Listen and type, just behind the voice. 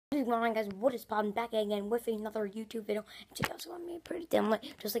is going on, guys? What is poppin'? Back again with another YouTube video. And today also gonna be pretty damn lit.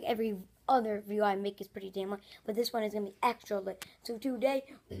 Just like every other video I make is pretty damn lit. But this one is gonna be extra lit. So today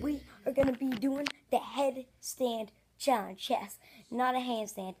we are gonna be doing the headstand challenge. Yes, not a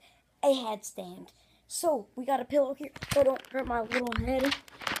handstand, a headstand. So we got a pillow here, so don't hurt my little head.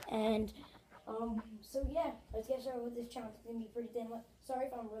 And so yeah, let's get started with this challenge. It's gonna be pretty damn lit. Sorry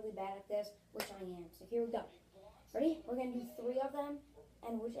if I'm really bad at this, which I am. So here we go. Ready? We're going to do 3 of them,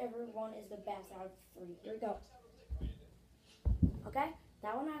 and whichever one is the best out of 3. Here we go. Okay?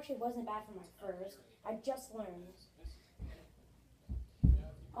 That one actually wasn't bad for my first. I just learned.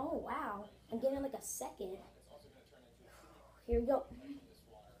 Oh, wow. I'm getting like a second. Here we go.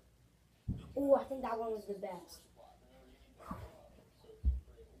 Ooh, I think that one was the best.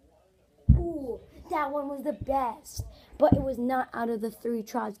 Ooh, that one was the best. But it was not out of the 3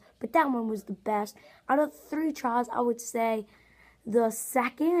 tries. But that one was the best. Out of the 3 tries, I would say the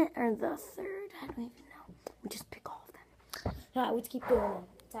second or the third. I don't even know. We just pick all of them. Alright, let's keep doing them.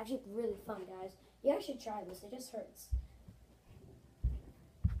 It's actually really fun, guys. You guys should try this. It just hurts.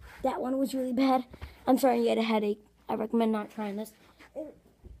 That one was really bad. I'm starting to get a headache. I recommend not trying this. It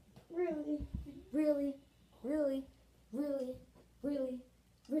really, really, really, really, really,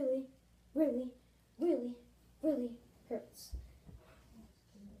 really, really, really, really hurts.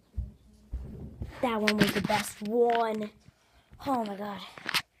 That one was the best one. Oh my god.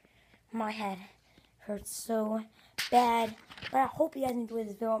 My head hurts so bad. But I hope you guys enjoyed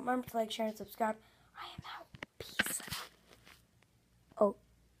this video. Remember to like, share, and subscribe. I am out. Peace. Oh.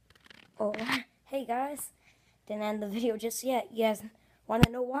 Hey guys. Didn't end the video just yet. You guys want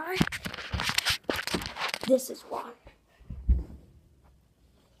to know why? This is why.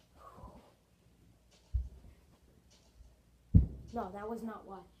 No, that was not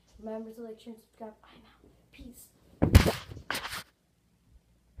why. Remember to like, share, and subscribe. I'm out. Peace.